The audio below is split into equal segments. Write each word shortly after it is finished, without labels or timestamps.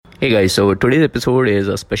Hey guys, so today's episode is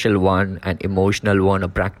a special one, an emotional one, a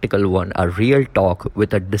practical one, a real talk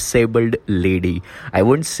with a disabled lady. I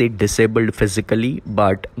wouldn't say disabled physically,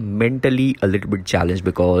 but mentally a little bit challenged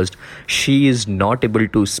because she is not able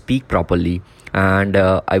to speak properly. And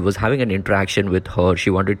I was having an interaction with her.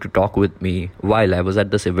 She wanted to talk with me while I was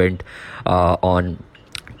at this event on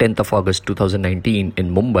 10th of August 2019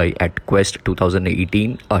 in Mumbai at Quest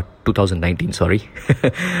 2019, sorry.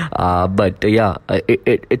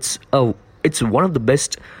 It's one of the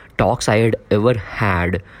best talks I had ever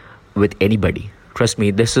had with anybody. Trust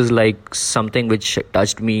me, this is like something which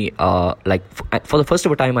touched me. For the first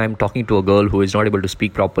of a time, I'm talking to a girl who is not able to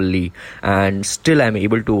speak properly, and still I'm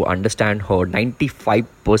able to understand her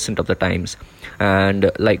 95% of the times.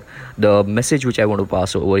 And the message which I want to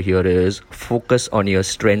pass over here is focus on your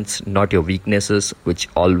strengths, not your weaknesses, which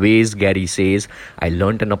always Gary says. I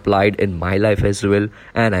learned and applied in my life as well,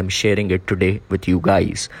 and I'm sharing it today with you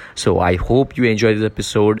guys. So I hope you enjoy this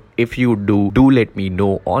episode. If you do let me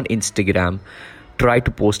know on Instagram. Try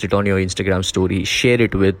to post it on your Instagram story, share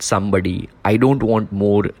it with somebody. I don't want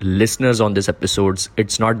more listeners on this episodes.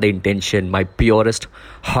 It's not the intention. My purest,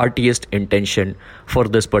 heartiest intention for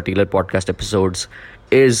this particular podcast episodes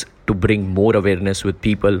is to bring more awareness with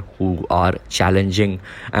people who are challenging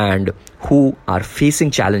and who are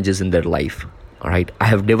facing challenges in their life. All right. I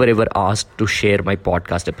have never ever asked to share my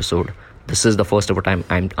podcast episode. This is the first of a time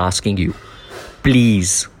I'm asking you.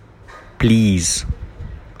 Please,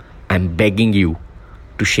 I'm begging you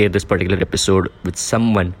to share this particular episode with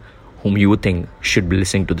someone whom you think should be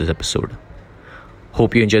listening to this episode.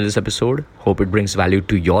 Hope you enjoy this episode. Hope it brings value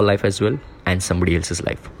to your life as well and somebody else's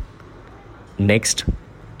life. Next,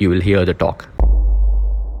 you will hear the talk.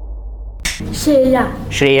 Shreya,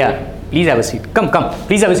 please have a seat. Come.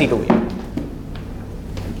 Please have a seat over here.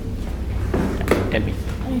 Tell me.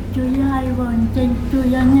 Actually, I wanted to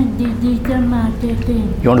learn digital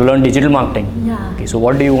marketing. You want to learn digital marketing? Yeah. Okay, so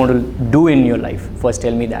what do you want to do in your life? First,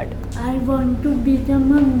 tell me that. I want to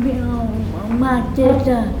become a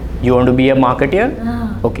marketer. You want to be a marketer?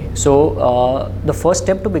 Yeah. Okay, so the first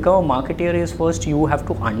step to become a marketer is first you have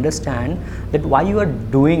to understand that why you are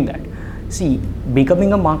doing that. See,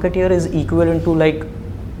 becoming a marketer is equivalent to like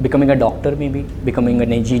becoming a doctor, maybe becoming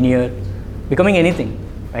an engineer, becoming anything,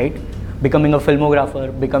 right? Becoming a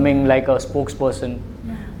filmographer, becoming like a spokesperson,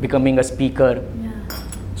 becoming a speaker.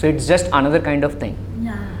 So it's just another kind of thing.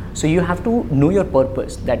 So you have to know your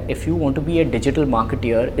purpose, that if you want to be a digital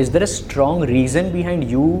marketer, is there a strong reason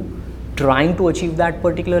behind you trying to achieve that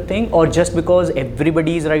particular thing, or just because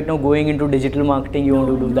everybody is right now going into digital marketing, you want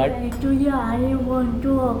to do that? Actually, I want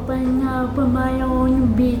to open up my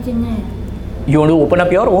own business. You want to open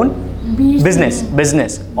up your own Business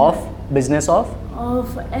business of?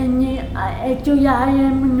 Of any, actually I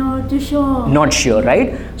am not sure. Not sure,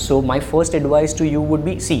 right? So my first advice to you would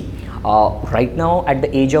be, see, right now at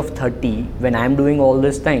the age of 30, when I am doing all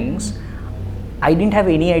these things, I didn't have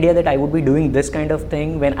any idea that I would be doing this kind of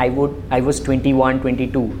thing when I was 21,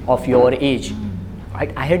 22 of your age.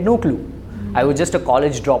 Right? I had no clue. I was just a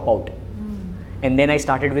college dropout. And then I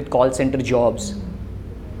started with call center jobs.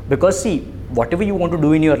 Because see, whatever you want to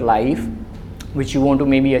do in your life, which you want to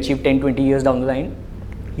maybe achieve 10, 20 years down the line,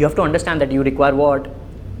 you have to understand that you require what?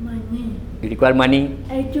 Money. You require money.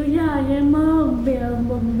 Actually, I am a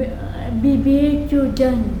BBA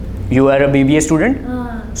student. You are a BBA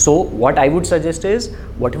student? So what I would suggest is,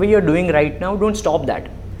 whatever you're doing right now, don't stop that.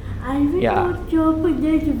 I will not stop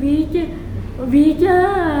that with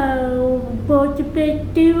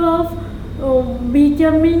perspective of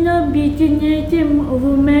becoming a business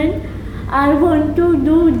woman. I want to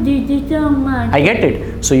do digital marketing. I get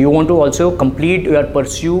it. So you want to also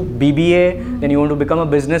pursue BBA, then you want to become a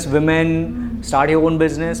businesswoman, start your own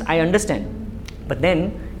business. I understand. But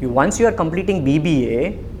then once you are completing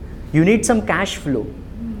BBA, you need some cash flow.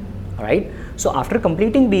 All right. So after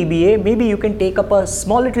completing BBA, maybe you can take up a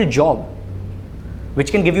small little job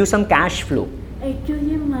which can give you some cash flow.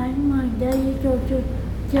 Actually, my mother is also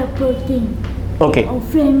supporting. Okay.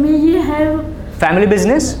 Family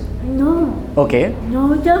business? No. Okay.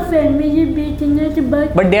 No, the family business,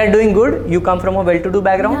 but they are doing good. You come from a well-to-do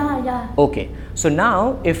background? Yeah. Okay. So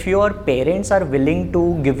now if your parents are willing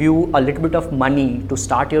to give you a little bit of money to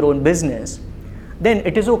start your own business, then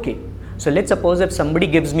it is okay. So let's suppose if somebody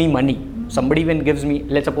gives me money,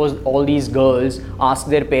 let's suppose all these girls ask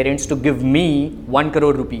their parents to give me 1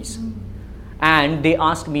 crore rupees. And they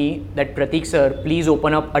ask me that, Pratik sir, please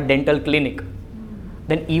open up a dental clinic.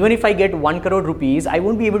 Then even if I get 1 crore rupees, I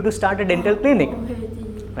won't be able to start a dental clinic,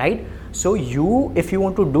 right? So if you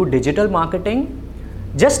want to do digital marketing,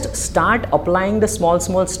 just start applying the small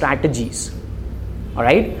strategies. All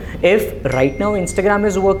right, if right now Instagram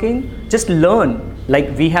is working, just learn.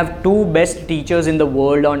 Like, we have two best teachers in the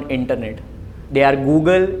world on internet. They are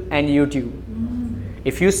Google and YouTube.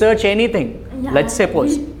 If you search anything, let's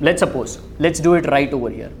do it right over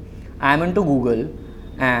here. I'm into Google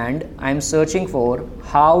and I'm searching for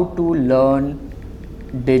how to learn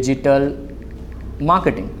digital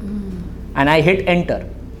marketing, and I hit enter.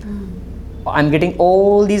 I'm getting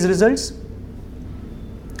all these results.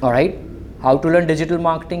 All right, how to learn digital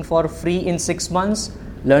marketing for free in 6 months,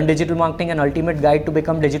 learn digital marketing, an ultimate guide to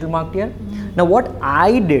become digital marketer. Now, what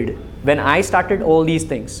I did when I started all these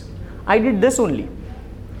things, I did this only.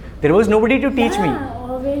 There was nobody to teach me,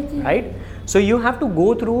 right? So you have to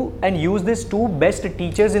go through and use these two best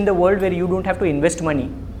teachers in the world where you don't have to invest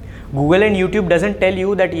money. Google and YouTube doesn't tell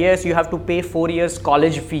you that yes, you have to pay 4 years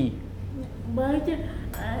college fee. But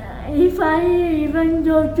if I even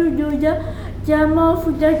go to do some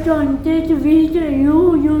of the content with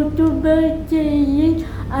YouTuber saying,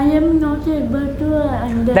 I am not able to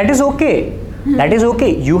understand. That is okay. That is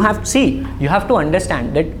okay. You have to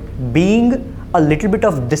understand that being a little bit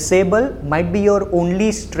of disabled might be your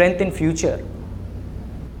only strength in future.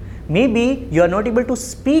 Maybe you are not able to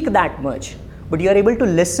speak that much, but you are able to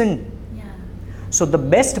listen. Yeah. So the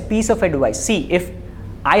best piece of advice, if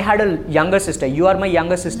I had a younger sister, you are my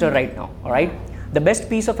younger sister right now, all right? The best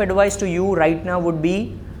piece of advice to you right now would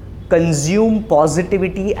be consume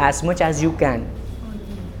positivity as much as you can.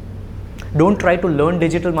 Okay. Don't try to learn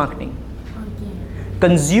digital marketing. Okay.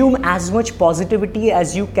 Consume as much positivity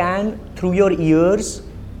as you can through your ears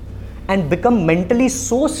and become mentally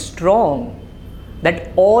so strong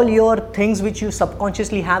that all your things which you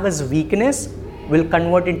subconsciously have as weakness will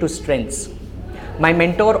convert into strengths. My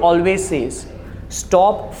mentor always says,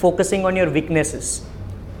 stop focusing on your weaknesses.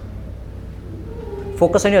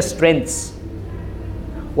 Focus on your strengths.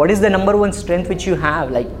 What is the number one strength which you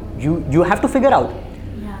have? Like, you have to figure out.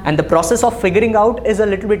 Yeah. And the process of figuring out is a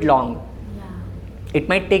little bit long. Yeah. It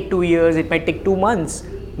might take 2 years, it might take 2 months,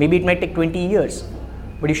 maybe it might take 20 years,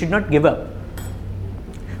 but you should not give up.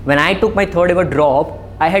 When I took my third ever drop,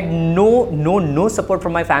 I had no support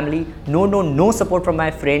from my family, no support from my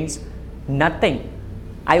friends, nothing.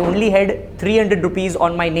 I only had 300 rupees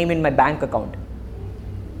on my name in my bank account.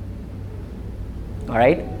 All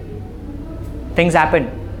right? Things happen.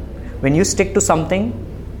 When you stick to something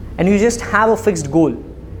and you just have a fixed goal,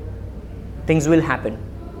 things will happen.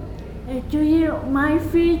 Actually, my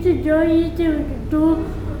future goal is to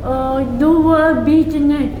do a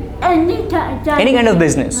business, any kind of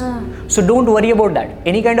business. So don't worry about that.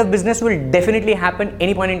 Any kind of business will definitely happen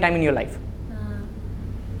any point in time in your life.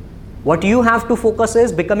 What you have to focus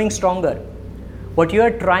is becoming stronger. What you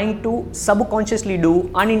are trying to subconsciously do,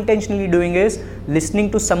 unintentionally doing, is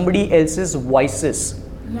listening to somebody else's voices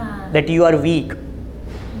that you are weak,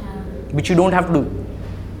 which you don't have to do.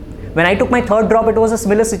 When I took my third drop, it was a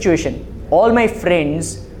similar situation. All my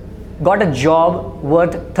friends got a job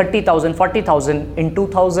worth 30,000, 40,000 in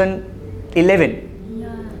 2011.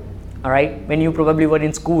 All right, when you probably were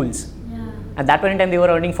in schools. At that point in time, they were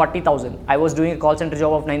earning 40,000. I was doing a call center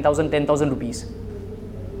job of 9,000, 10,000 rupees.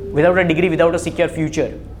 Without a degree, without a secure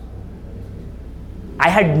future. I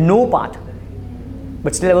had no path.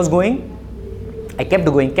 But still I was going. I kept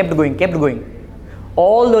going.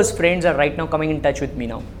 All those friends are right now coming in touch with me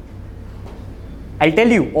now. I'll tell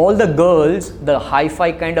you, all the girls, the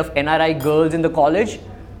hi-fi kind of NRI girls in the college,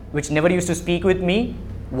 which never used to speak with me.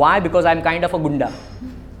 Why? Because I'm kind of a gunda.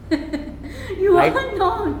 You right? Are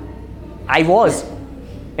not. I was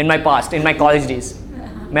in my past, in my college days.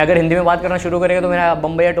 मैं अगर हिंदी में बात करना शुरू करेगा तो मेरा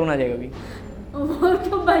बम्बईया tone आ जाएगा अभी.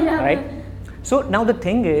 Right? So now the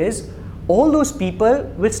thing is, all those people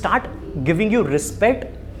will start giving you respect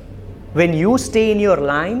when you stay in your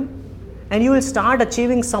line, and you will start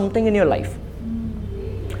achieving something in your life.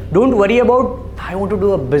 Don't worry about, I want to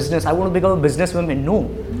do a business, I want to become a businesswoman. No.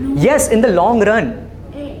 Yes, in the long run.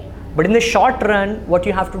 But in the short run, what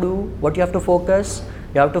you have to do, what you have to focus,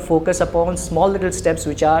 you have to focus upon small little steps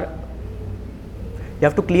which are, you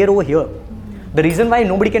have to clear over here. The reason why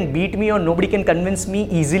nobody can beat me or nobody can convince me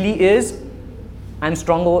easily is, I'm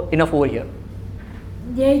strong enough over here.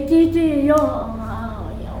 That is your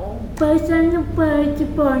personal point.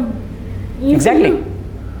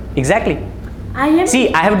 Exactly. I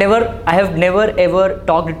have never ever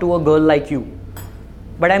talked to a girl like you,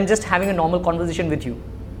 but I'm just having a normal conversation with you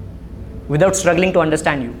without struggling to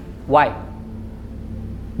understand you. Why?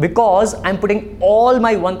 Because I'm putting all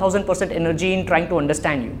my 1000% energy in trying to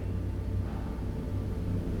understand you.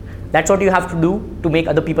 That's what you have to do to make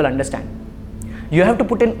other people understand. You have to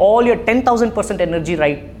put in all your 10,000% energy,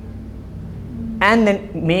 right, and then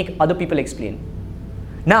make other people explain.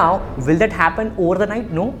 Now, will that happen over the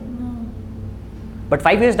night? No. But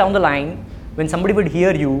 5 years down the line, when somebody would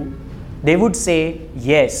hear you, they would say,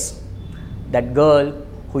 yes, that girl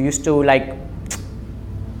who used to like,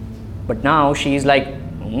 but now she is like,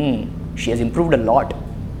 she has improved a lot.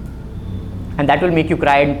 And that will make you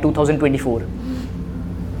cry in 2024.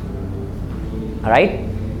 Alright?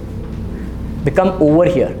 Become over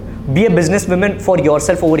here. Be a businesswoman for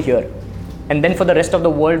yourself over here. And then for the rest of the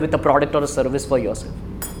world with a product or a service for yourself.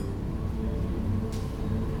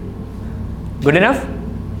 Good enough?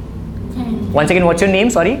 Once again, what's your name?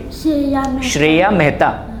 Sorry? Shreya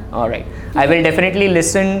Mehta. Alright. I will definitely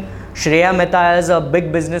listen Shreya Mehta as a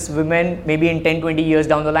big businesswoman maybe in 10-20 years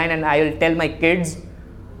down the line, and I will tell my kids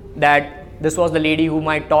that this was the lady whom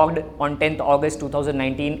I talked on 10th August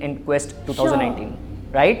 2019 in Quest 2019. Sure.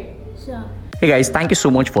 Right? Sure. Hey guys, thank you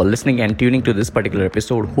so much for listening and tuning to this particular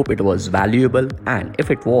episode. Hope it was valuable, and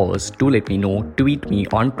if it was, do let me know. Tweet me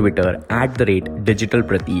on Twitter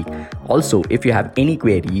 @DigitalPrateek. Also, if you have any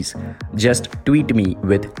queries, just tweet me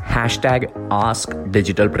with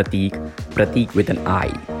 #AskDigitalPrateek, Prateek with an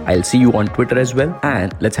I. I'll see you on Twitter as well,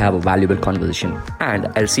 and let's have a valuable conversation. And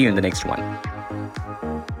I'll see you in the next one.